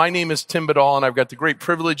My name is Tim Badal, and I've got the great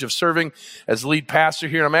privilege of serving as lead pastor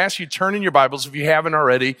here. I'm asking you to turn in your Bibles, if you haven't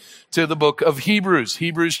already, to the book of Hebrews,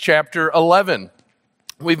 Hebrews chapter 11.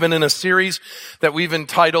 We've been in a series that we've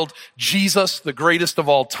entitled Jesus, the Greatest of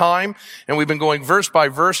All Time. And we've been going verse by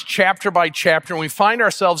verse, chapter by chapter. And we find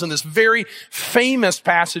ourselves in this very famous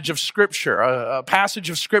passage of Scripture, a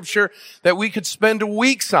passage of Scripture that we could spend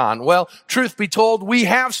weeks on. Well, truth be told, we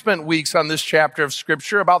have spent weeks on this chapter of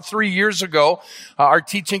Scripture. About 3 years ago, our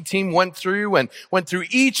teaching team went through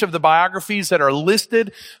each of the biographies that are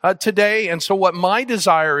listed today. And so what my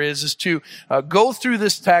desire is to go through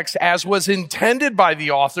this text as was intended by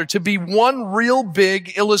the author to be one real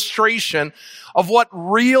big illustration of what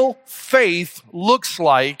real faith looks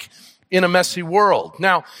like in a messy world.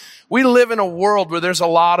 Now, we live in a world where there's a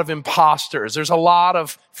lot of imposters. There's a lot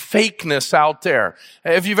of fakeness out there.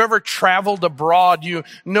 If you've ever traveled abroad, you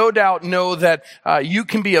no doubt know that you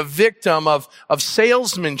can be a victim of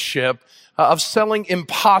salesmanship, of selling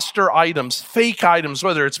imposter items, fake items,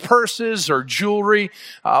 whether it's purses or jewelry,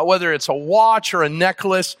 whether it's a watch or a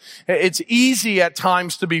necklace. It's easy at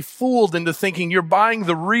times to be fooled into thinking you're buying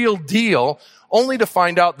the real deal, only to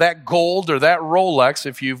find out that gold or that Rolex,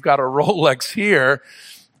 if you've got a Rolex here,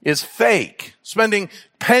 is fake. Spending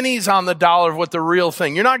pennies on the dollar of what the real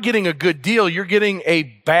thing. You're not getting a good deal. You're getting a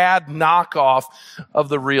bad knockoff of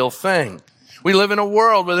the real thing. We live in a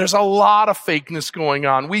world where there's a lot of fakeness going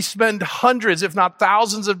on. We spend hundreds, if not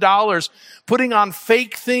thousands of dollars putting on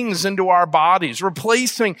fake things into our bodies,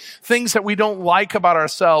 replacing things that we don't like about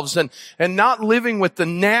ourselves and not living with the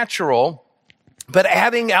natural, but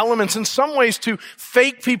adding elements in some ways to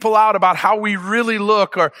fake people out about how we really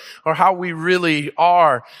look or how we really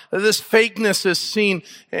are. This fakeness is seen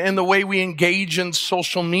in the way we engage in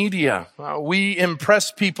social media. We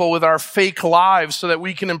impress people with our fake lives so that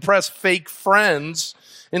we can impress fake friends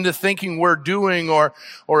into thinking we're doing or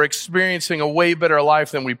experiencing a way better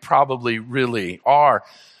life than we probably really are.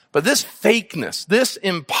 But this fakeness, this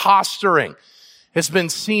impostoring, has been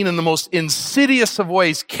seen in the most insidious of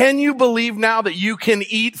ways. Can you believe now that you can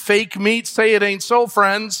eat fake meat? Say it ain't so,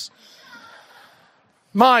 friends.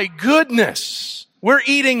 My goodness. We're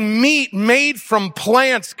eating meat made from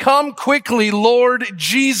plants. Come quickly, Lord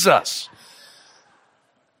Jesus.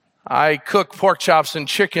 I cook pork chops and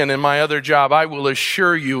chicken in my other job. I will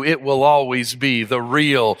assure you it will always be the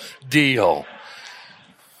real deal.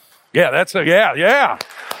 Yeah.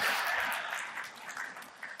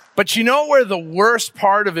 But you know where the worst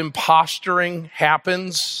part of impostoring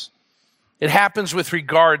happens? It happens with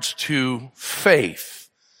regards to faith.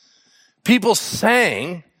 People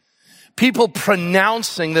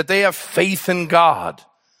pronouncing that they have faith in God,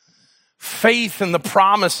 faith in the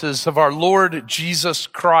promises of our Lord Jesus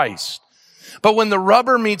Christ. But when the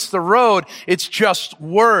rubber meets the road, it's just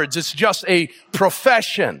words. It's just a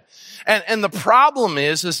profession. And the problem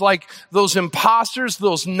is like those imposters,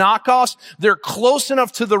 those knockoffs, they're close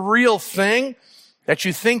enough to the real thing that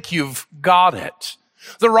you think you've got it.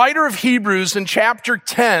 The writer of Hebrews in chapter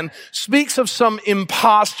 10 speaks of some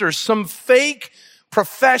imposters, some fake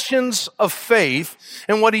professions of faith.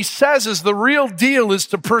 And what he says is the real deal is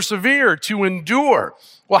to persevere, to endure.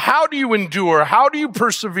 Well, how do you endure? How do you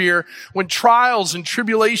persevere when trials and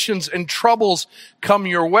tribulations and troubles come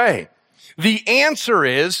your way? The answer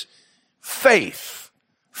is faith.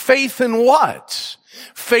 Faith in what?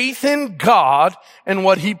 Faith in God and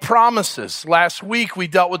what He promises. Last week, we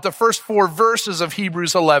dealt with the first 4 verses of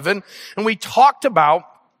Hebrews 11, and we talked about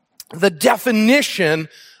the definition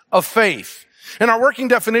of faith. And our working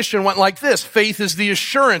definition went like this. Faith is the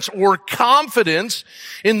assurance or confidence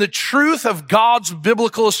in the truth of God's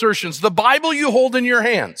biblical assertions. The Bible you hold in your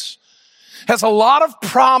hands has a lot of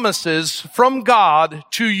promises from God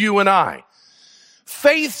to you and I.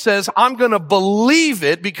 Faith says, I'm going to believe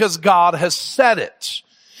it because God has said it.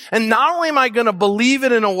 And not only am I going to believe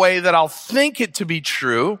it in a way that I'll think it to be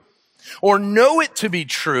true, or know it to be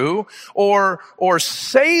true, or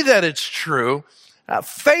say that it's true,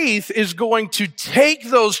 faith is going to take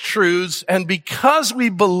those truths, and because we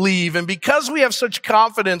believe and because we have such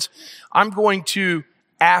confidence, I'm going to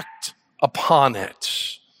act upon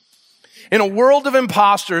it. In a world of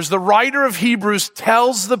imposters, the writer of Hebrews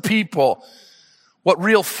tells the people what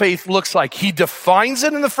real faith looks like. He defines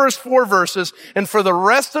it in the first 4 verses, and for the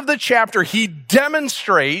rest of the chapter, he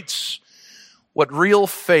demonstrates what real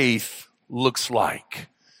faith looks like.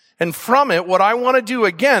 And from it, what I want to do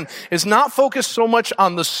again is not focus so much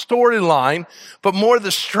on the storyline, but more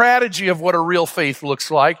the strategy of what a real faith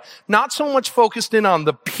looks like. Not so much focused in on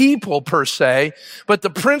the people per se, but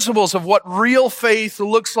the principles of what real faith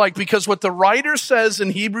looks like. Because what the writer says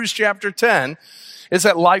in Hebrews chapter 10 is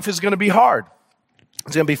that life is going to be hard.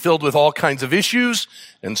 It's going to be filled with all kinds of issues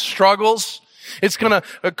and struggles. It's going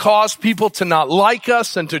to cause people to not like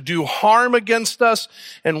us and to do harm against us.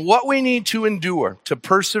 And what we need to endure, to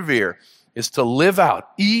persevere, is to live out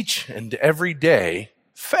each and every day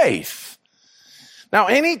faith. Now,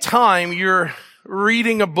 anytime you're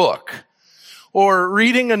reading a book or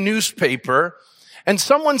reading a newspaper and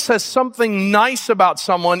someone says something nice about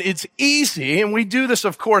someone, it's easy, and we do this,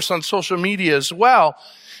 of course, on social media as well,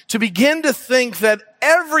 to begin to think that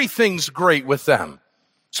everything's great with them.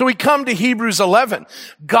 So we come to Hebrews 11.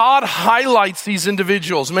 God highlights these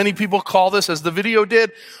individuals. Many people call this, as the video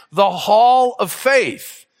did, the hall of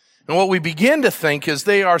faith. And what we begin to think is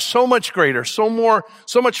they are so much greater, so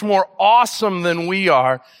much more awesome than we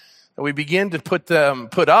are, that we begin to put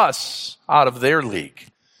us out of their league.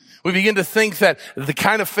 We begin to think that the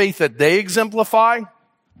kind of faith that they exemplify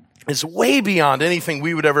is way beyond anything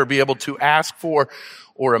we would ever be able to ask for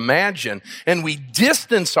or imagine. And we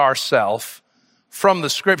distance ourselves from the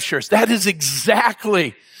scriptures. That is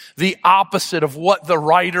exactly the opposite of what the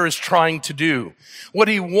writer is trying to do. What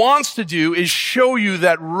he wants to do is show you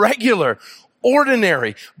that regular,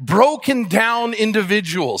 ordinary, broken down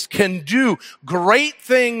individuals can do great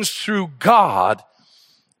things through God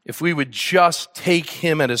if we would just take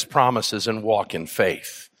him at his promises and walk in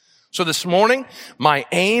faith. So this morning, my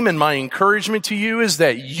aim and my encouragement to you is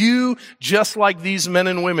that you, just like these men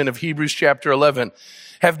and women of Hebrews chapter 11,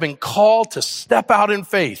 have been called to step out in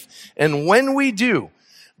faith. And when we do,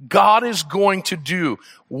 God is going to do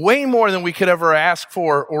way more than we could ever ask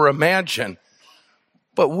for or imagine.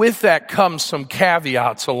 But with that comes some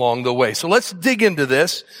caveats along the way. So let's dig into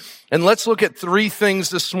this and let's look at three things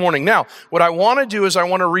this morning. Now, what I want to do is I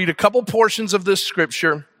want to read a couple portions of this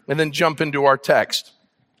scripture and then jump into our text.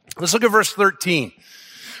 Let's look at verse 13.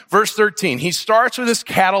 Verse 13, he starts with this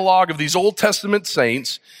catalog of these Old Testament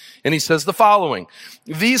saints, and he says the following: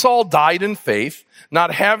 these all died in faith,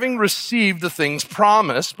 not having received the things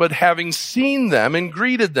promised, but having seen them and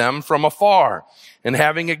greeted them from afar, and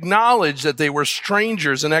having acknowledged that they were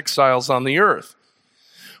strangers and exiles on the earth.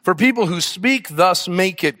 For people who speak thus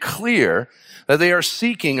make it clear that they are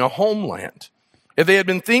seeking a homeland. If they had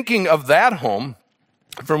been thinking of that home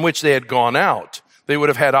from which they had gone out, they would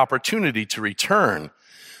have had opportunity to return.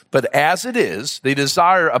 But as it is, they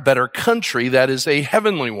desire a better country, that is a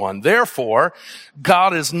heavenly one. Therefore,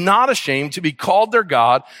 God is not ashamed to be called their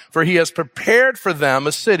God, for he has prepared for them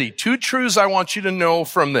a city. Two truths I want you to know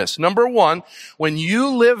from this. Number one, when you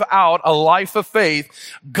live out a life of faith,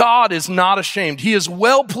 God is not ashamed. He is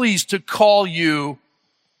well pleased to call you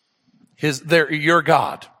your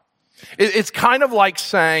God. It's kind of like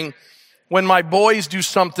saying, when my boys do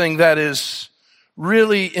something that is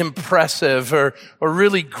really impressive or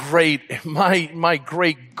really great, my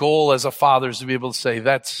great goal as a father is to be able to say,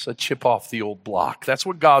 that's a chip off the old block. That's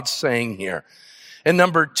what God's saying here. And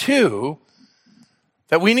number two,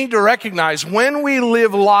 that we need to recognize when we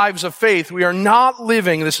live lives of faith, we are not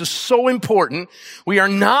living, this is so important, we are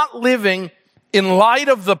not living in light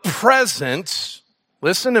of the present.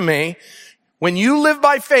 Listen to me. When you live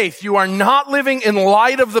by faith, you are not living in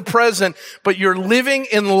light of the present, but you're living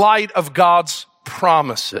in light of God's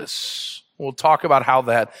promises. We'll talk about how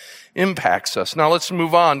that impacts us. Now let's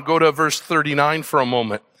move on. Go to verse 39 for a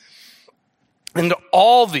moment. And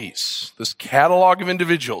all these, this catalog of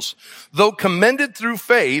individuals, though commended through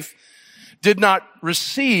faith, did not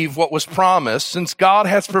receive what was promised, since God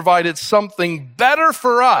has provided something better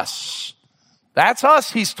for us. That's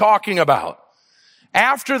us he's talking about.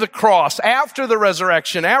 After the cross, after the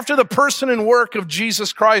resurrection, after the person and work of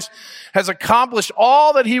Jesus Christ has accomplished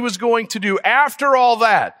all that he was going to do, after all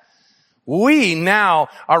that, we now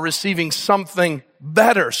are receiving something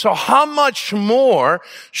better. So how much more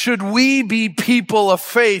should we be people of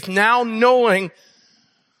faith now, knowing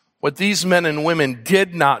what these men and women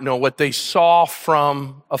did not know, what they saw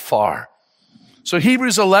from afar? So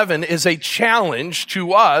Hebrews 11 is a challenge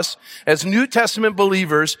to us as New Testament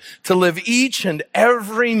believers to live each and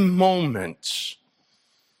every moment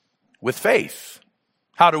with faith.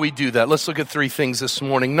 How do we do that? Let's look at three things this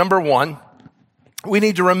morning. Number one, we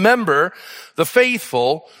need to remember the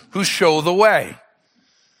faithful who show the way.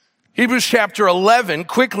 Hebrews chapter 11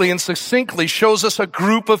 quickly and succinctly shows us a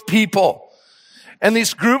group of people. And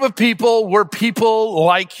this group of people were people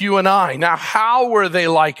like you and I. Now, how were they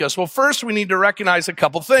like us? Well, first we need to recognize a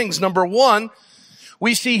couple things. Number one,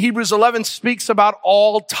 we see Hebrews 11 speaks about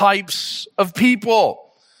all types of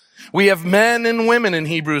people. We have men and women in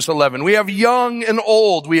Hebrews 11. We have young and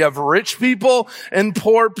old. We have rich people and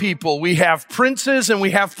poor people. We have princes and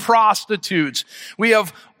we have prostitutes. We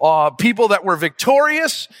have people that were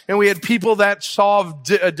victorious, and we had people that saw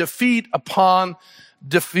defeat upon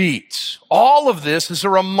defeat. All of this is a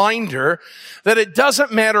reminder that it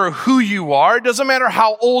doesn't matter who you are, it doesn't matter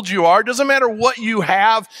how old you are, it doesn't matter what you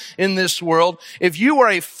have in this world. If you are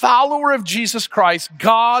a follower of Jesus Christ,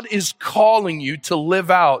 God is calling you to live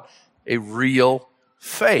out a real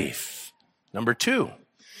faith. Number 2,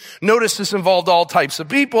 notice this involved all types of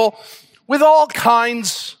people with all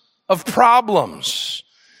kinds of problems.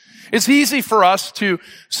 It's easy for us to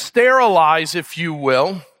sterilize, if you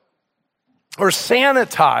will, or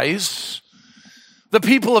sanitize the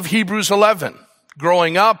people of Hebrews 11.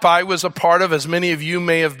 Growing up, I was a part of, as many of you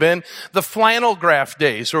may have been, the flannel graph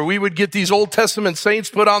days, where we would get these Old Testament saints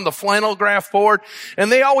put on the flannel graph board,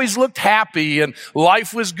 and they always looked happy, and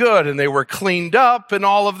life was good, and they were cleaned up, and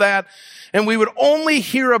all of that. And we would only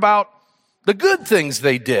hear about the good things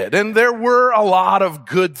they did, and there were a lot of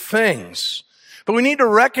good things. But we need to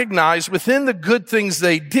recognize within the good things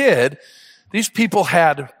they did, these people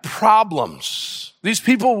had problems. These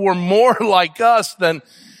people were more like us than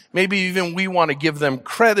maybe even we want to give them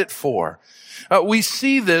credit for. We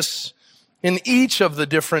see this in each of the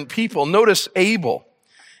different people. Notice Abel.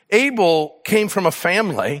 Abel came from a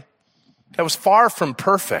family that was far from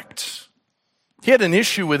perfect. He had an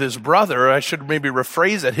issue with his brother. I should maybe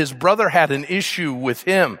rephrase it. His brother had an issue with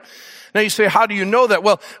him. Now you say, how do you know that?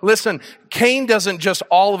 Well, listen, Cain doesn't just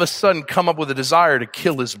all of a sudden come up with a desire to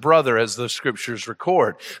kill his brother, as the scriptures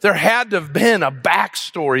record. There had to have been a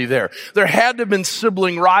backstory there. There had to have been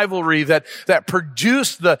sibling rivalry that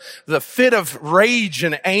produced the fit of rage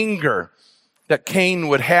and anger that Cain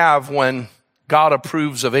would have when God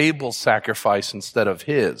approves of Abel's sacrifice instead of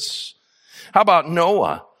his. How about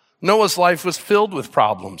Noah? Noah's life was filled with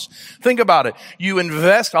problems. Think about it. You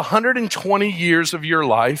invest 120 years of your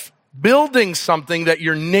life building something that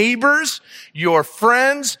your neighbors, your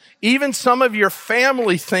friends, even some of your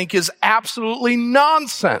family think is absolutely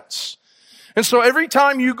nonsense. And so every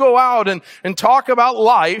time you go out and talk about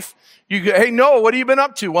life, you go, hey, Noah, what have you been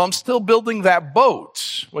up to? Well, I'm still building that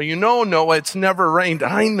boat. Well, you know, Noah, it's never rained.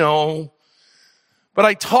 I know. But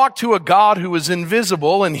I talked to a God who is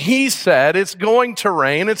invisible, and he said it's going to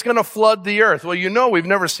rain. It's going to flood the earth. Well, you know, we've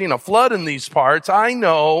never seen a flood in these parts. I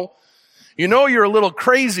know. You know, you're a little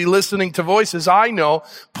crazy listening to voices. I know.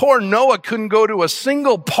 Poor Noah couldn't go to a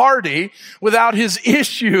single party without his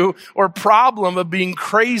issue or problem of being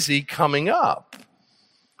crazy coming up.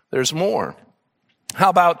 There's more. How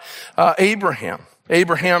about Abraham?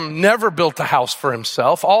 Abraham never built a house for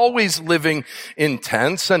himself, always living in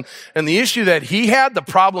tents. And the issue that he had, the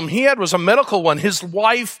problem he had, was a medical one. His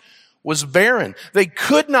wife was barren. They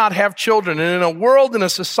could not have children. And in a world, in a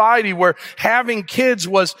society where having kids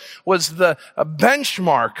was the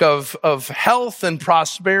benchmark of health and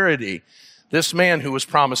prosperity, this man who was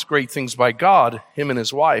promised great things by God, him and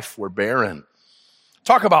his wife were barren.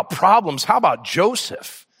 Talk about problems. How about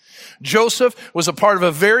Joseph? Joseph was a part of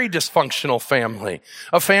a very dysfunctional family,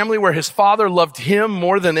 a family where his father loved him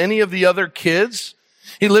more than any of the other kids.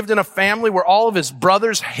 He lived in a family where all of his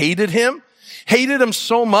brothers hated him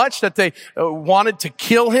so much that they wanted to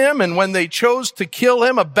kill him. And when they chose to kill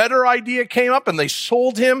him, a better idea came up and they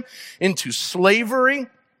sold him into slavery.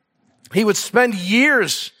 He would spend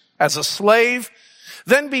years as a slave,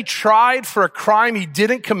 then be tried for a crime he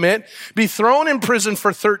didn't commit, be thrown in prison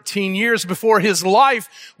for 13 years before his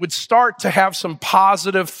life would start to have some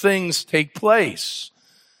positive things take place.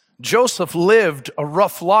 Joseph lived a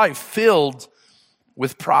rough life filled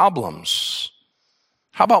with problems.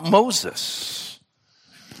 How about Moses?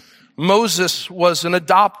 Moses was an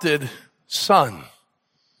adopted son.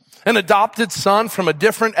 An adopted son from a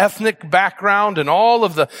different ethnic background and all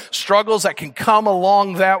of the struggles that can come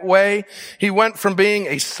along that way. He went from being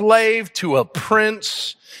a slave to a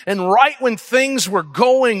prince. And right when things were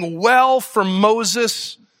going well for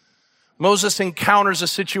Moses, Moses encounters a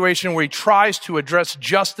situation where he tries to address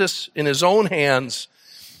justice in his own hands,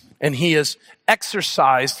 and he is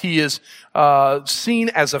exorcised. He is seen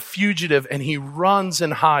as a fugitive, and he runs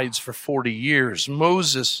and hides for 40 years.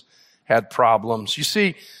 Moses had problems. You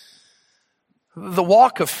see, the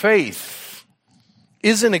walk of faith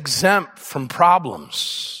isn't exempt from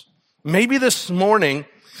problems. Maybe this morning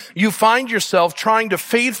you find yourself trying to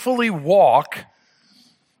faithfully walk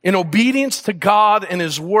in obedience to God and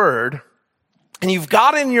His Word, and you've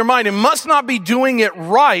got it in your mind, it must not be doing it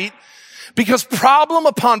right because problem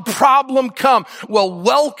upon problem come. Well,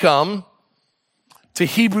 welcome to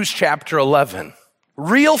Hebrews chapter 11.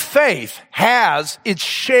 Real faith has its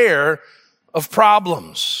share of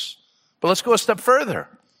problems. But let's go a step further.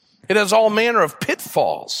 It has all manner of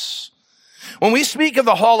pitfalls. When we speak of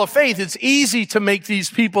the hall of faith, it's easy to make these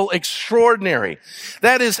people extraordinary.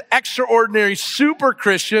 That is, extraordinary super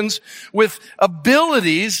Christians with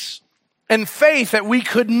abilities and faith that we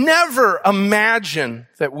could never imagine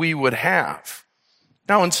that we would have.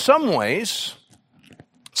 Now, in some ways,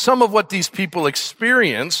 some of what these people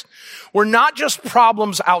experienced were not just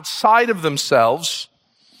problems outside of themselves,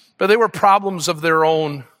 but they were problems of their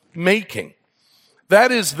own making.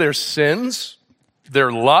 That is, their sins,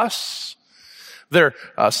 their lusts, their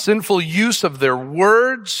sinful use of their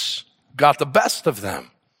words got the best of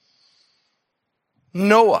them.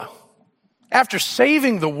 Noah, after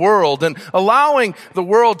saving the world and allowing the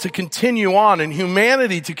world to continue on and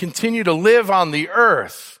humanity to continue to live on the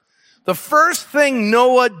earth, the first thing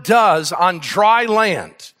Noah does on dry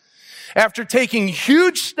land, after taking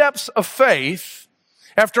huge steps of faith,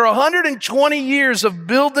 after 120 years of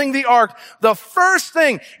building the ark, the first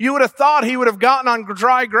thing you would have thought he would have gotten on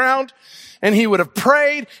dry ground and he would have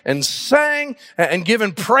prayed and sang and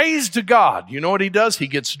given praise to God. You know what he does? He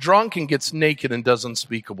gets drunk and gets naked and does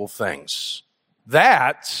unspeakable things.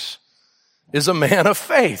 That is a man of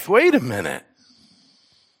faith. Wait a minute.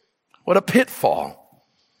 What a pitfall.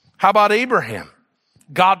 How about Abraham?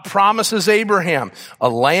 God promises Abraham a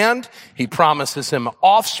land. He promises him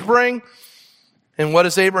offspring. And what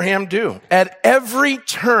does Abraham do? At every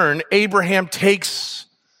turn, Abraham takes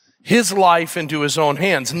his life into his own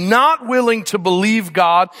hands, not willing to believe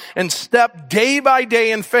God and step day by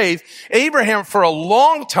day in faith. Abraham, for a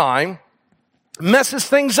long time, messes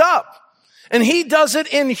things up. And he does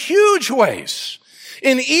it in huge ways.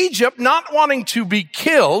 In Egypt, not wanting to be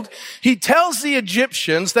killed, he tells the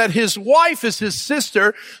Egyptians that his wife is his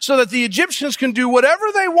sister so that the Egyptians can do whatever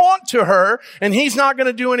they want to her and he's not going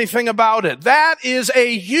to do anything about it. That is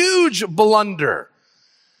a huge blunder.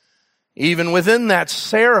 Even within that,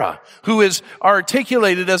 Sarah, who is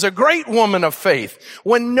articulated as a great woman of faith,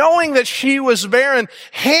 when knowing that she was barren,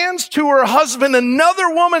 hands to her husband another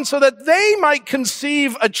woman so that they might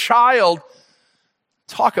conceive a child.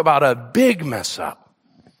 Talk about a big mess up.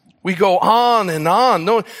 We go on and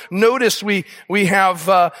on. Notice we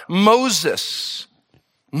have Moses.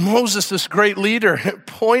 Moses, this great leader,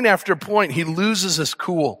 point after point, he loses his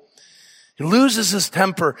cool. He loses his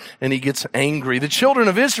temper and he gets angry. The children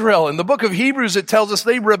of Israel, in the book of Hebrews, it tells us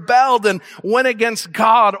they rebelled and went against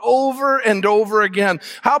God over and over again.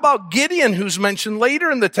 How about Gideon, who's mentioned later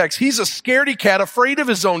in the text? He's a scaredy cat, afraid of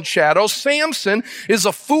his own shadow. Samson is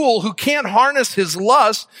a fool who can't harness his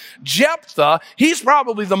lust. Jephthah, he's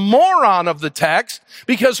probably the moron of the text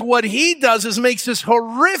because what he does is makes this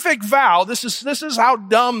horrific vow. This is how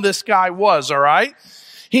dumb this guy was, all right?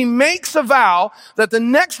 He makes a vow that the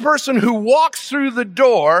next person who walks through the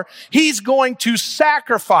door, he's going to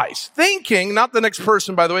sacrifice. Thinking, not the next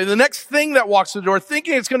person, by the way, the next thing that walks through the door,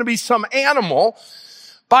 thinking it's going to be some animal.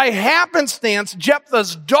 By happenstance,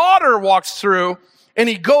 Jephthah's daughter walks through, and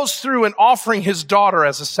he goes through and offering his daughter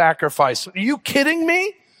as a sacrifice. Are you kidding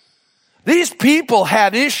me? These people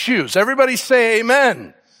had issues. Everybody say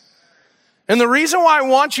amen. And the reason why I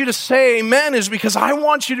want you to say amen is because I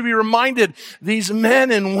want you to be reminded these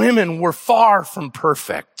men and women were far from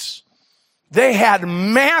perfect. They had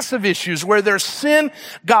massive issues where their sin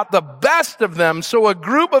got the best of them. So a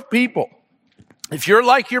group of people, if you're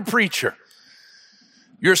like your preacher,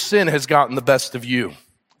 your sin has gotten the best of you.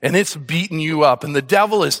 And it's beaten you up. And the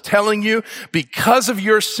devil is telling you, because of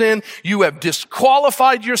your sin, you have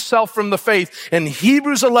disqualified yourself from the faith. And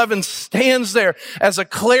Hebrews 11 stands there as a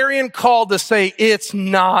clarion call to say, it's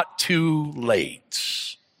not too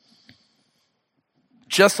late.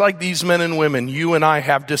 Just like these men and women, you and I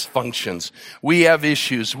have dysfunctions. We have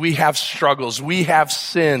issues. We have struggles. We have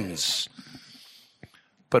sins.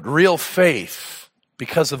 But real faith,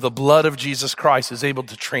 because of the blood of Jesus Christ, is able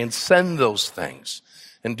to transcend those things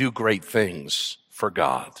and do great things for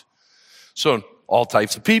God. So all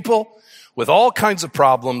types of people with all kinds of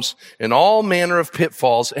problems and all manner of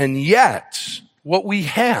pitfalls. And yet what we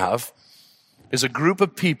have is a group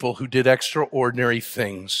of people who did extraordinary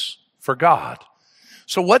things for God.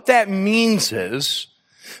 So what that means is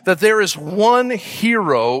that there is one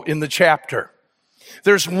hero in the chapter.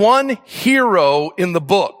 There's one hero in the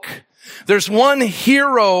book. There's one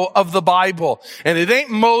hero of the Bible, and it ain't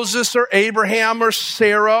Moses or Abraham or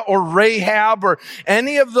Sarah or Rahab or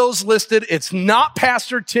any of those listed. It's not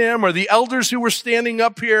Pastor Tim or the elders who were standing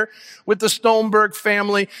up here with the Stoneberg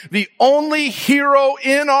family. The only hero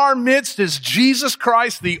in our midst is Jesus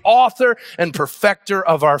Christ, the author and perfecter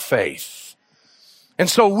of our faith. And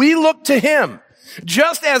so we look to him,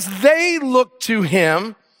 just as they looked to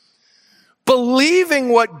him, believing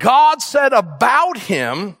what God said about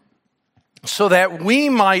him. so that we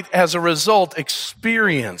might, as a result,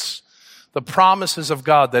 experience the promises of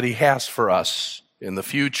God that he has for us in the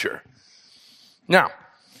future. Now,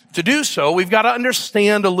 to do so, we've got to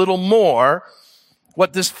understand a little more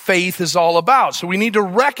what this faith is all about. So we need to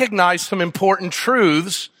recognize some important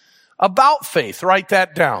truths about faith. Write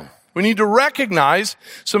that down. We need to recognize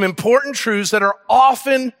some important truths that are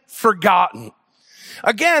often forgotten.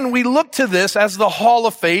 Again, we look to this as the hall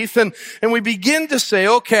of faith, and we begin to say,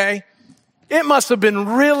 okay, it must have been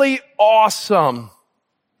really awesome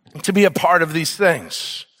to be a part of these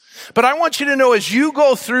things. But I want you to know, as you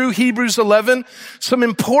go through Hebrews 11, some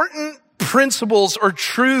important principles or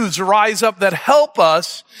truths rise up that help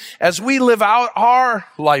us as we live out our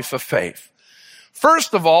life of faith.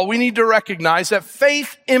 First of all, we need to recognize that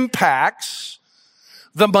faith impacts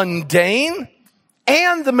the mundane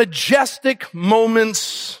and the majestic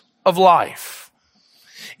moments of life.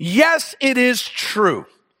 Yes, it is true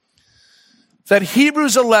that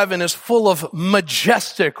Hebrews 11 is full of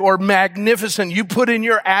majestic or magnificent, you put in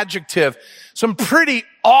your adjective, some pretty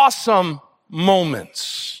awesome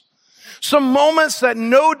moments. Some moments that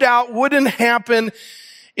no doubt wouldn't happen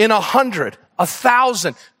in 100,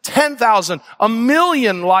 1,000, 10,000,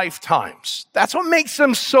 1,000,000 lifetimes. That's what makes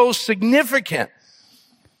them so significant.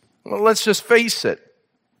 Well, let's just face it.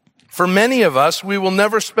 For many of us, we will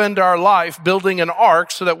never spend our life building an ark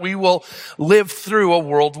so that we will live through a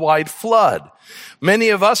worldwide flood. Many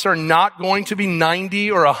of us are not going to be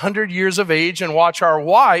 90 or 100 years of age and watch our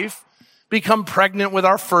wife become pregnant with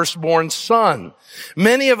our firstborn son.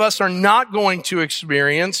 Many of us are not going to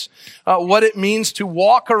experience what it means to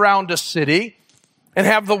walk around a city and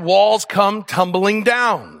have the walls come tumbling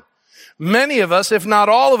down. Many of us, if not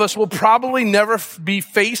all of us, will probably never be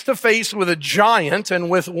face to face with a giant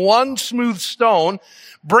and with one smooth stone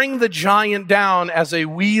bring the giant down as a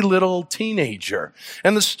wee little teenager.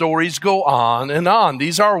 And the stories go on and on.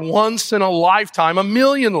 These are once in a lifetime,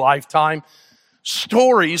 1,000,000 lifetime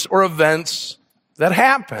stories or events that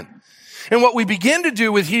happen. And what we begin to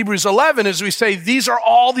do with Hebrews 11 is we say these are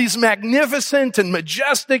all these magnificent and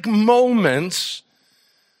majestic moments.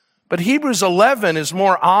 But Hebrews 11 is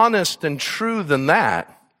more honest and true than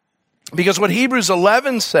that. Because what Hebrews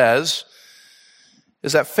 11 says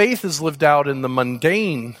is that faith is lived out in the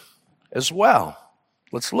mundane as well.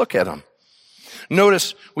 Let's look at them.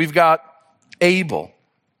 Notice we've got Abel.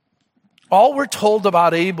 All we're told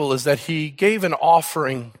about Abel is that he gave an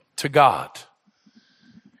offering to God.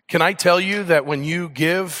 Can I tell you that when you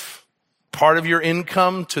give part of your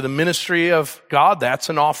income to the ministry of God, that's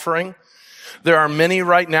an offering? There are many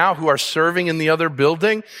right now who are serving in the other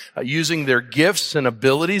building, using their gifts and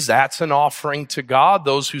abilities. That's an offering to God.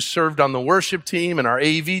 Those who served on the worship team and our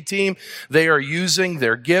AV team, they are using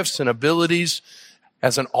their gifts and abilities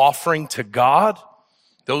as an offering to God.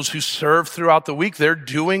 Those who serve throughout the week, they're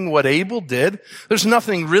doing what Abel did. There's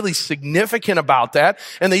nothing really significant about that.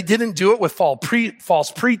 And they didn't do it with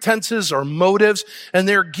false pretenses or motives. And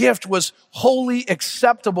their gift was wholly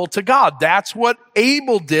acceptable to God. That's what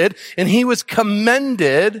Abel did. And he was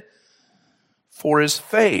commended for his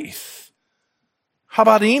faith. How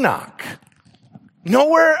about Enoch?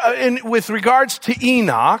 Nowhere with regards to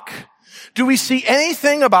Enoch do we see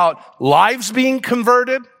anything about lives being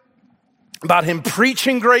converted, about him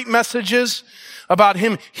preaching great messages, about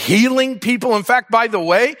him healing people. In fact, by the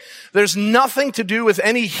way, there's nothing to do with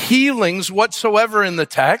any healings whatsoever in the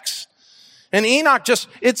text. And Enoch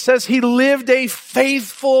it says he lived a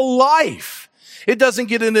faithful life. It doesn't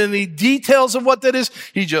get into any details of what that is.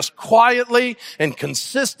 He just quietly and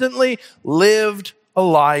consistently lived a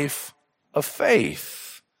life of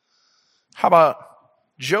faith. How about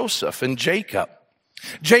Joseph and Jacob?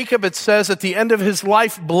 Jacob, it says, at the end of his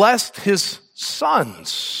life, blessed his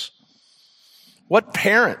sons. What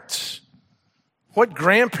parent, what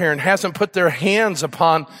grandparent hasn't put their hands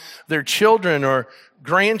upon their children or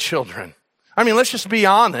grandchildren? I mean, let's just be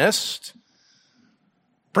honest.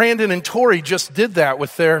 Brandon and Tori just did that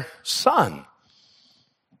with their son.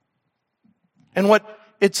 And what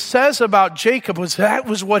it says about Jacob was that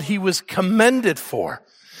was what he was commended for.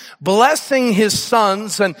 Blessing his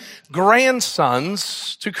sons and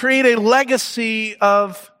grandsons to create a legacy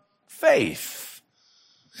of faith.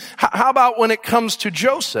 How about when it comes to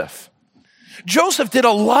Joseph? Joseph did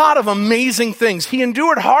a lot of amazing things. He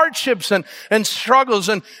endured hardships and struggles.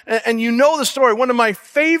 And you know the story. One of my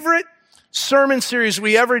favorite sermon series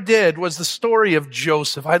we ever did was the story of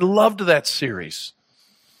Joseph. I loved that series.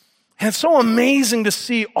 And it's so amazing to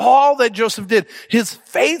see all that Joseph did, his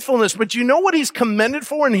faithfulness. But you know what he's commended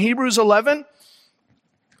for in Hebrews 11?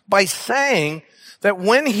 By saying that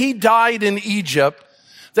when he died in Egypt,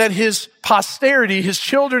 that his posterity, his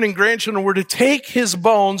children and grandchildren, were to take his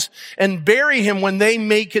bones and bury him when they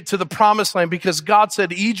make it to the promised land, because God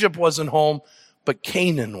said Egypt wasn't home, but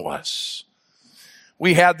Canaan was.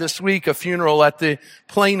 We had this week a funeral at the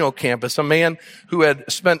Plano campus, a man who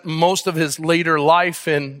had spent most of his later life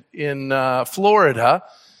in Florida,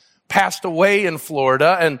 passed away in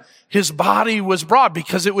Florida, and his body was brought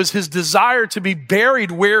because it was his desire to be buried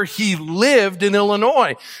where he lived in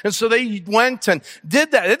Illinois. And so they went and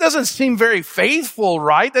did that. It doesn't seem very faithful,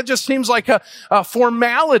 right? That just seems like a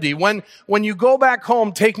formality. When you go back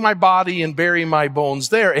home, take my body and bury my bones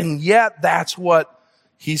there. And yet that's what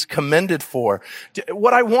he's commended for.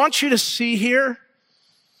 What I want you to see here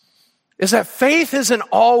is that faith isn't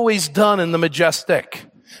always done in the majestic.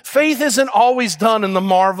 Faith isn't always done in the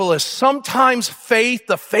marvelous. Sometimes faith,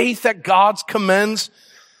 the faith that God commends,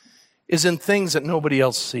 is in things that nobody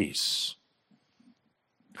else sees.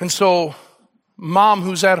 And so, mom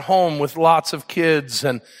who's at home with lots of kids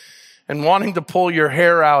and wanting to pull your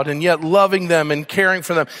hair out and yet loving them and caring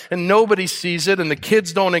for them, and nobody sees it and the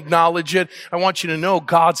kids don't acknowledge it, I want you to know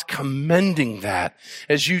God's commending that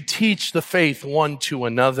as you teach the faith one to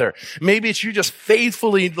another. Maybe it's you just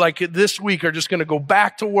faithfully, like this week, are just going to go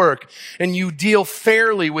back to work and you deal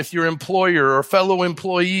fairly with your employer or fellow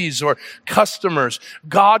employees or customers.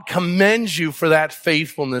 God commends you for that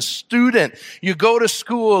faithfulness. Student, you go to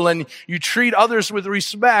school and you treat others with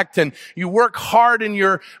respect and you work hard in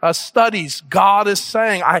your studies. God is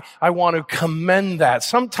saying, I want to commend that.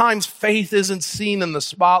 Sometimes faith isn't seen in the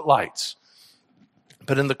spotlights,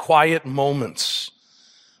 but in the quiet moments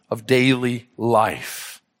of daily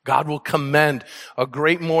life. God will commend a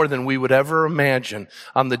great more than we would ever imagine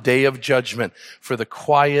on the day of judgment for the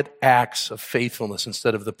quiet acts of faithfulness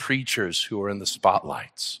instead of the preachers who are in the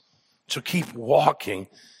spotlights. So keep walking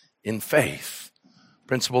in faith.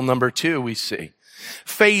 Principle number 2 we see.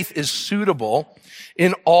 Faith is suitable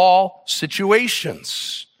in all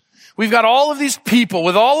situations. We've got all of these people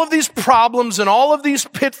with all of these problems and all of these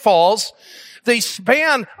pitfalls. They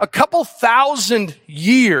span a couple thousand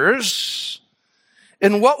years.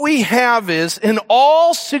 And what we have is, in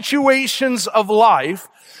all situations of life,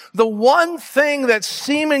 the one thing that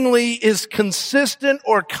seemingly is consistent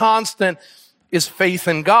or constant is faith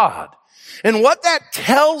in God. And what that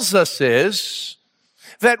tells us is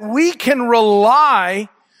that we can rely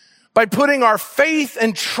by putting our faith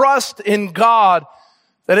and trust in God,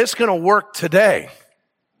 that it's going to work today.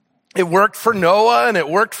 It worked for Noah, and it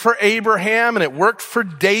worked for Abraham, and it worked for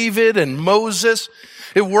David and Moses.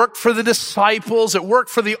 It worked for the disciples. It worked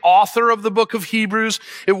for the author of the book of Hebrews.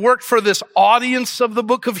 It worked for this audience of the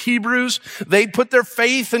book of Hebrews. They put their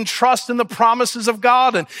faith and trust in the promises of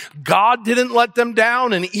God, and God didn't let them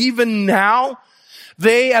down. And even now,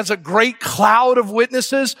 they, as a great cloud of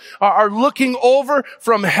witnesses, are looking over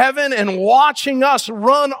from heaven and watching us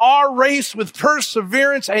run our race with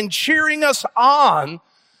perseverance and cheering us on.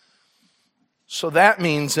 So that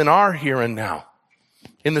means in our here and now,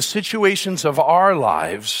 in the situations of our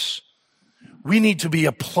lives, we need to be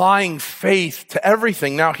applying faith to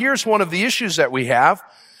everything. Now, here's one of the issues that we have.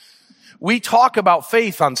 We talk about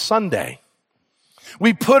faith on Sunday.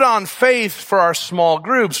 We put on faith for our small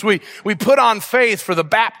groups. We put on faith for the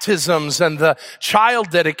baptisms and the child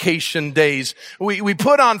dedication days. We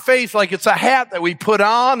put on faith like it's a hat that we put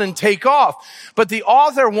on and take off. But the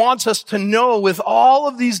author wants us to know, with all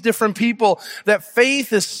of these different people, that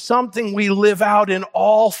faith is something we live out in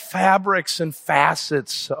all fabrics and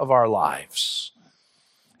facets of our lives.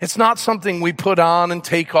 It's not something we put on and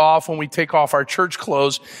take off when we take off our church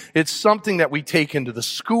clothes. It's something that we take into the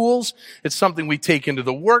schools. It's something we take into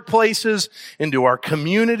the workplaces, into our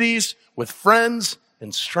communities, with friends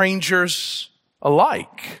and strangers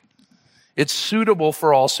alike. It's suitable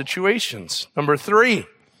for all situations. Number 3,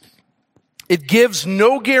 it gives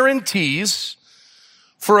no guarantees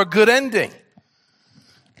for a good ending.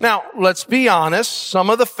 Now, let's be honest. Some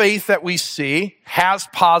of the faith that we see has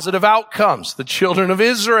positive outcomes. The children of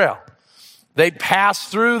Israel, they pass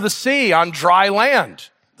through the sea on dry land.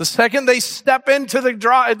 The second they step into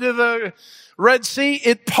the Red Sea,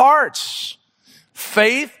 it parts.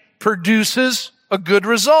 Faith produces a good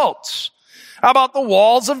result. How about the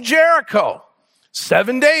walls of Jericho?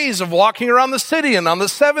 7 days of walking around the city, and on the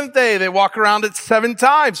 7th day, they walk around it 7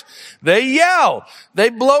 times. They yell. They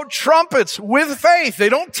blow trumpets with faith. They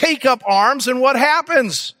don't take up arms, and what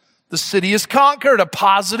happens? The city is conquered, a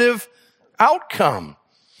positive outcome.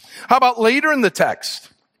 How about later in the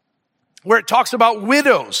text, where it talks about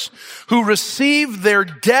widows who receive their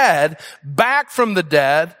dead back from the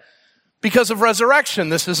dead because of resurrection.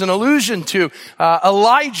 This is an allusion to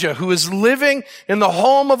Elijah, who is living in the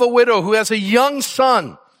home of a widow who has a young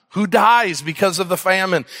son who dies because of the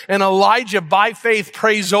famine. And Elijah, by faith,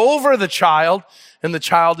 prays over the child, and the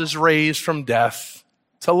child is raised from death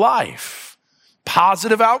to life.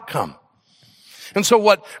 Positive outcome. And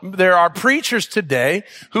so there are preachers today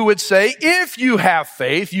who would say, if you have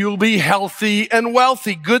faith, you'll be healthy and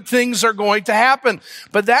wealthy. Good things are going to happen.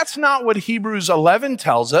 But that's not what Hebrews 11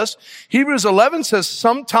 tells us. Hebrews 11 says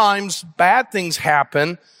sometimes bad things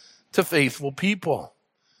happen to faithful people.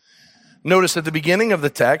 Notice at the beginning of the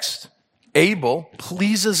text, Abel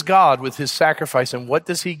pleases God with his sacrifice. And what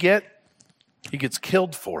does he get? He gets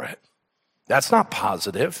killed for it. That's not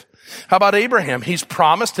positive. How about Abraham? He's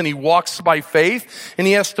promised and he walks by faith, and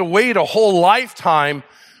he has to wait a whole lifetime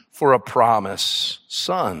for a promised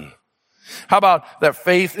son. How about that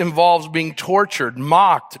faith involves being tortured,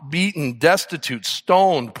 mocked, beaten, destitute,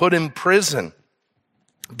 stoned, put in prison,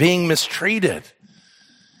 being mistreated?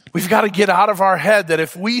 We've got to get out of our head that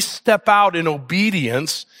if we step out in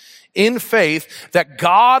obedience, in faith, that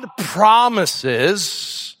God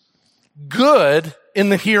promises good in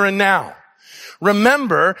the here and now.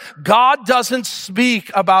 Remember, God doesn't speak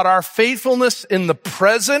about our faithfulness in the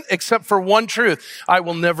present except for one truth. I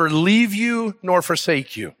will never leave you nor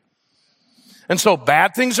forsake you. And so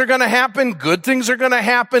bad things are going to happen, good things are going to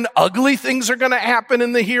happen, ugly things are going to happen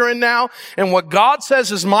in the here and now. And what God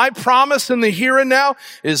says is my promise in the here and now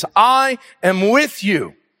is I am with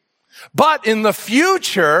you. But in the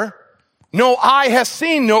future, no eye has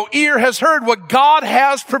seen, no ear has heard what God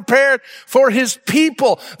has prepared for his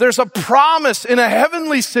people. There's a promise in a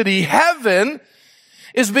heavenly city. Heaven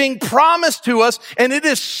is being promised to us, and it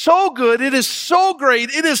is so good, it is so great,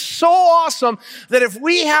 it is so awesome that if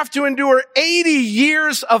we have to endure 80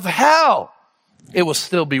 years of hell, it will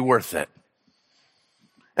still be worth it.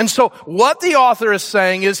 And so what the author is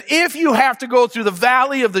saying is, if you have to go through the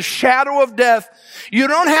valley of the shadow of death, you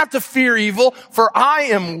don't have to fear evil, for I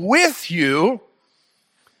am with you.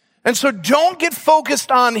 And so don't get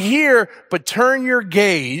focused on here, but turn your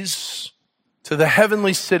gaze to the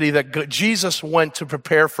heavenly city that Jesus went to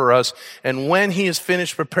prepare for us. And when he is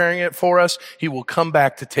finished preparing it for us, he will come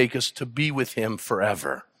back to take us to be with him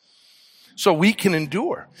forever. So we can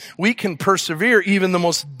endure. We can persevere even the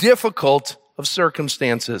most difficult of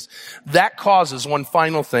circumstances. That causes one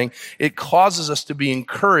final thing. It causes us to be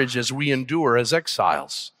encouraged as we endure as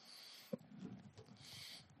exiles.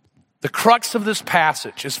 The crux of this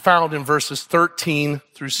passage is found in verses 13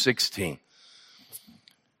 through 16.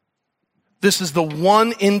 This is the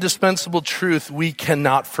one indispensable truth we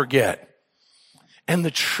cannot forget. And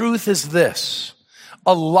the truth is this: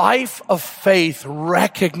 a life of faith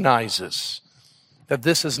recognizes that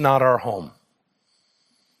this is not our home.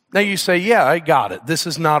 Now you say, yeah, I got it. This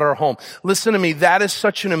is not our home. Listen to me. That is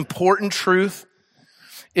such an important truth.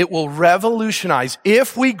 It will revolutionize.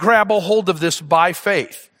 If we grab a hold of this by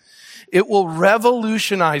faith, it will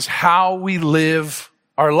revolutionize how we live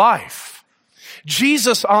our life.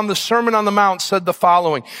 Jesus on the Sermon on the Mount said the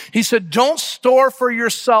following. He said, don't store for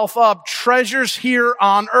yourself up treasures here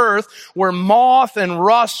on earth where moth and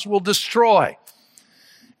rust will destroy.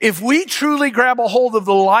 If we truly grab a hold of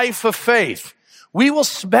the life of faith, we will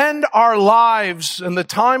spend our lives and the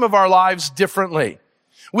time of our lives differently.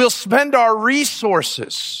 We'll spend our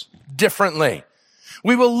resources differently.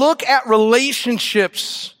 We will look at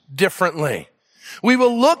relationships differently. We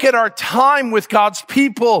will look at our time with God's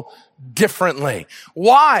people differently.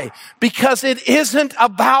 Why? Because it isn't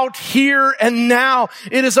about here and now.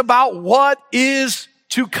 It is about what is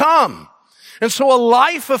to come. And so a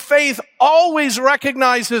life of faith always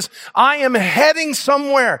recognizes I am heading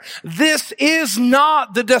somewhere. This is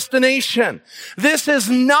not the destination. This is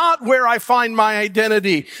not where I find my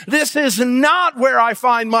identity. This is not where I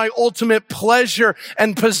find my ultimate pleasure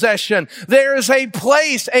and possession. There is a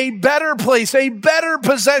place, a better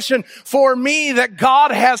possession for me that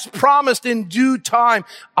God has promised in due time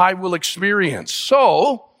I will experience.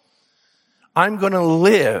 So I'm going to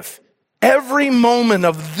live every moment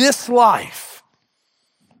of this life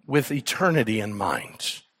with eternity in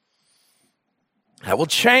mind. That will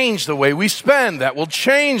change the way we spend. That will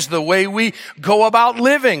change the way we go about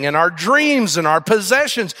living and our dreams and our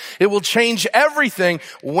possessions. It will change everything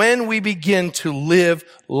when we begin to live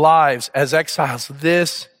lives as exiles.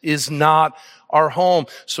 This is not our home.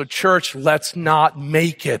 So church, let's not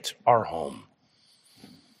make it our home.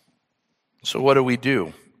 So what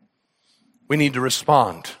do? We need to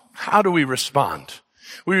respond. How do we respond?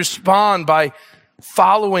 We respond by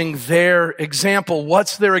following their example.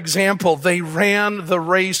 What's their example? They ran the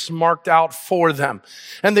race marked out for them.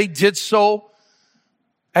 And they did so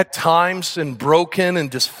at times in broken and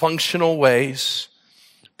dysfunctional ways,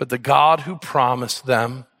 but the God who promised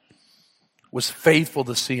them was faithful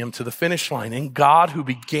to see him to the finish line. And God, who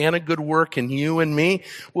began a good work in you and me,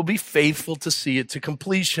 will be faithful to see it to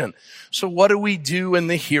completion. So what do we do in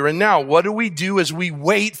the here and now? What do we do as we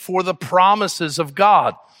wait for the promises of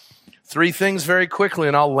God? 3 things very quickly,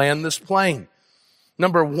 and I'll land this plane.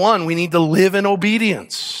 Number 1, we need to live in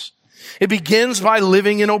obedience. It begins by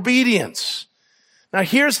living in obedience. Now,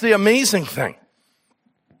 here's the amazing thing.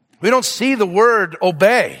 We don't see the word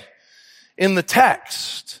obey in the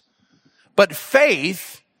text. But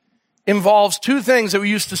faith involves 2 things that we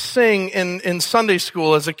used to sing in Sunday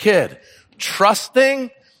school as a kid.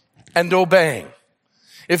 Trusting and obeying.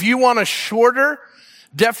 If you want a shorter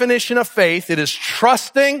definition of faith, it is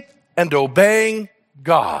trusting and obeying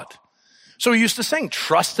God. So we used to sing,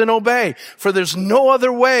 trust and obey. For there's no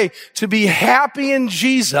other way to be happy in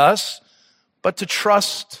Jesus but to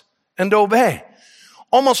trust and obey.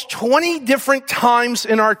 Almost 20 different times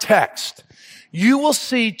in our text, you will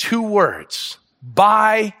see 2 words,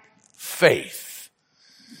 by faith.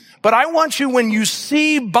 But I want you, when you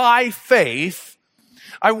see by faith,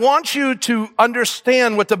 I want you to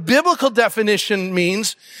understand what the biblical definition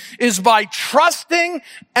means is by trusting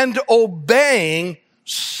and obeying,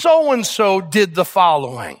 so-and-so did the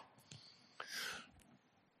following.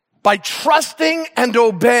 By trusting and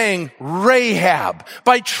obeying Rahab,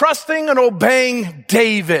 by trusting and obeying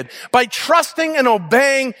David, by trusting and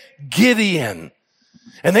obeying Gideon.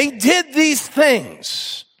 And they did these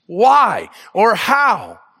things. Why or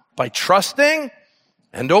how? By trusting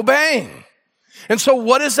and obeying. And so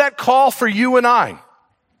what does that call for you and I?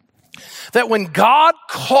 That when God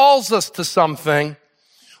calls us to something,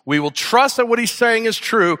 we will trust that what he's saying is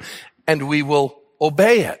true and we will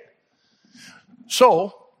obey it.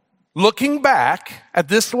 So, looking back at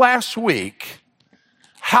this last week,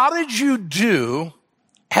 how did you do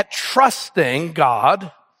at trusting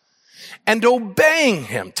God and obeying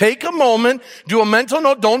him? Take a moment, do a mental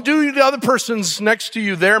note. Don't do the other person's next to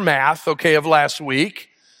you their math, okay, of last week.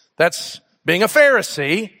 That's being a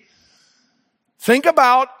Pharisee. Think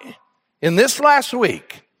about, in this last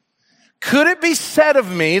week, could it be said of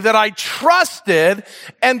me that I trusted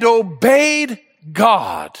and obeyed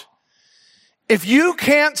God? If you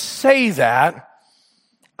can't say that,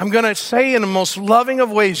 I'm going to say in the most loving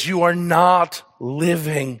of ways, you are not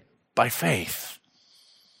living by faith.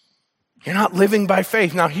 You're not living by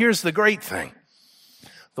faith. Now, here's the great thing.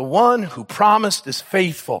 The one who promised is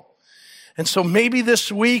faithful. And so maybe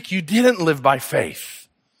this week you didn't live by faith.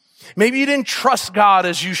 Maybe you didn't trust God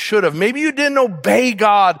as you should have. Maybe you didn't obey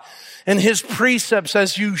God and his precepts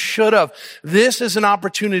as you should have. This is an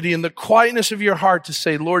opportunity in the quietness of your heart to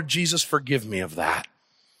say, Lord Jesus, forgive me of that.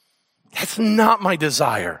 That's not my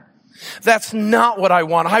desire. That's not what I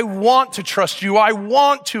want. I want to trust you. I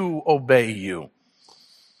want to obey you.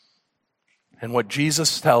 And what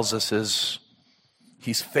Jesus tells us is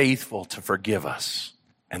he's faithful to forgive us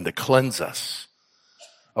and to cleanse us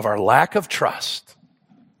of our lack of trust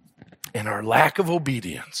and our lack of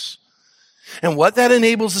obedience. And what that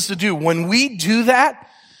enables us to do, when we do that,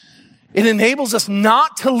 it enables us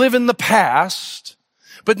not to live in the past,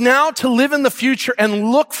 but now to live in the future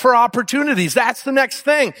and look for opportunities. That's the next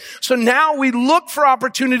thing. So now we look for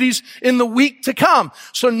opportunities in the week to come.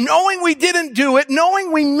 So knowing we didn't do it,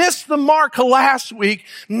 knowing we missed the mark last week,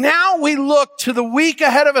 now we look to the week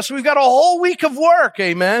ahead of us. We've got a whole week of work,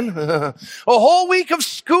 amen? A whole week of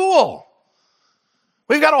school.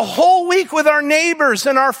 We've got a whole week with our neighbors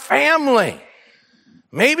and our family.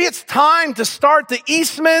 Maybe it's time to start the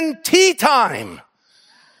Eastman tea time.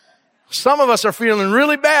 Some of us are feeling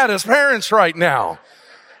really bad as parents right now.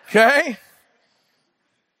 Okay?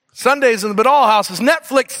 Sundays in the Badal house is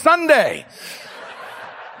Netflix Sunday.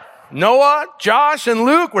 Noah, Josh, and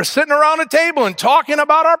Luke, we're sitting around a table and talking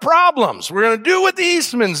about our problems. We're going to do what the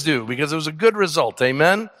Eastmans do because it was a good result.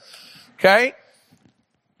 Amen? Okay?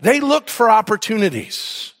 They looked for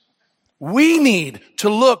opportunities. We need to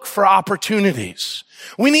look for opportunities.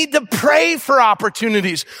 We need to pray for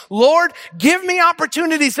opportunities. Lord, give me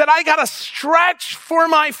opportunities that I got to stretch for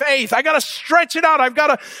my faith. I got to stretch it out. I've got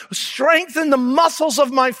to strengthen the muscles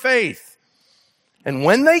of my faith. And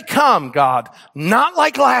when they come, God, not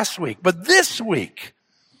like last week, but this week,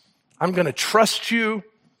 I'm going to trust you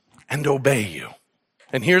and obey you.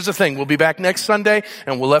 And here's the thing, we'll be back next Sunday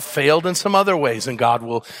and we'll have failed in some other ways and God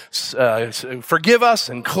will forgive us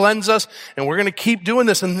and cleanse us and we're going to keep doing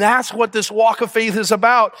this. And that's what this walk of faith is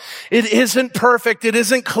about. It isn't perfect. It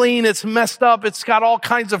isn't clean. It's messed up. It's got all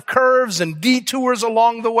kinds of curves and detours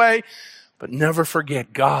along the way. But never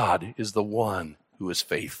forget, God is the one who is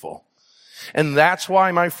faithful. And that's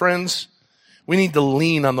why, my friends, we need to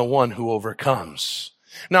lean on the one who overcomes.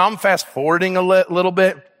 Now, I'm fast forwarding a little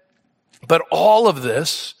bit, but all of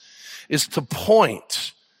this is to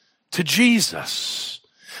point to Jesus.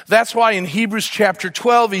 That's why in Hebrews chapter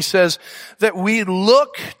 12, he says that we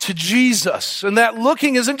look to Jesus. And that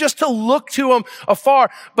looking isn't just to look to him afar,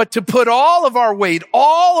 but to put all of our weight,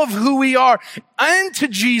 all of who we are, onto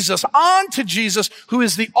Jesus, who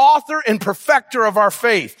is the author and perfecter of our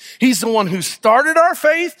faith. He's the one who started our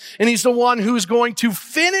faith, and he's the one who's going to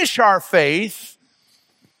finish our faith.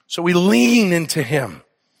 So we lean into him.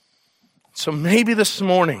 So maybe this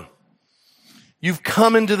morning, you've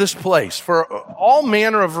come into this place for all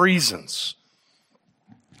manner of reasons.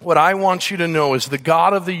 What I want you to know is the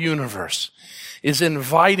God of the universe is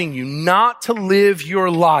inviting you not to live your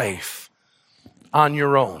life on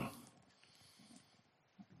your own,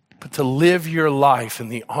 but to live your life in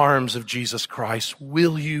the arms of Jesus Christ.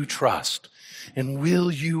 Will you trust and will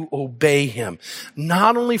you obey him?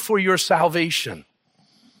 Not only for your salvation,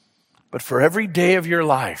 but for every day of your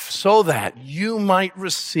life, so that you might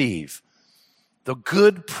receive the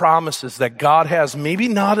good promises that God has, maybe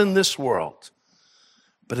not in this world,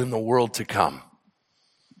 but in the world to come.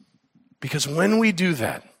 Because when we do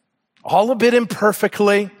that, all a bit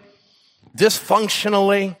imperfectly,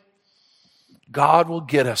 dysfunctionally, God will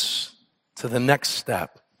get us to the next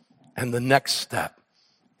step and the next step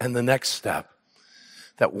and the next step.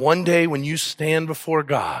 That one day when you stand before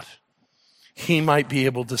God, he might be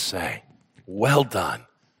able to say, well done,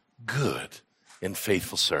 good and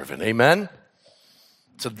faithful servant. Amen?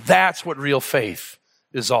 So that's what real faith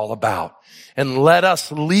is all about. And let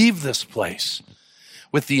us leave this place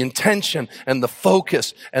with the intention and the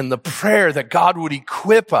focus and the prayer that God would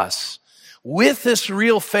equip us with this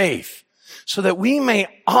real faith so that we may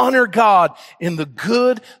honor God in the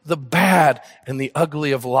good, the bad, and the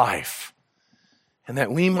ugly of life. And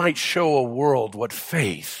that we might show a world what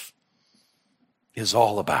faith is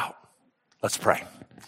all about. Let's pray.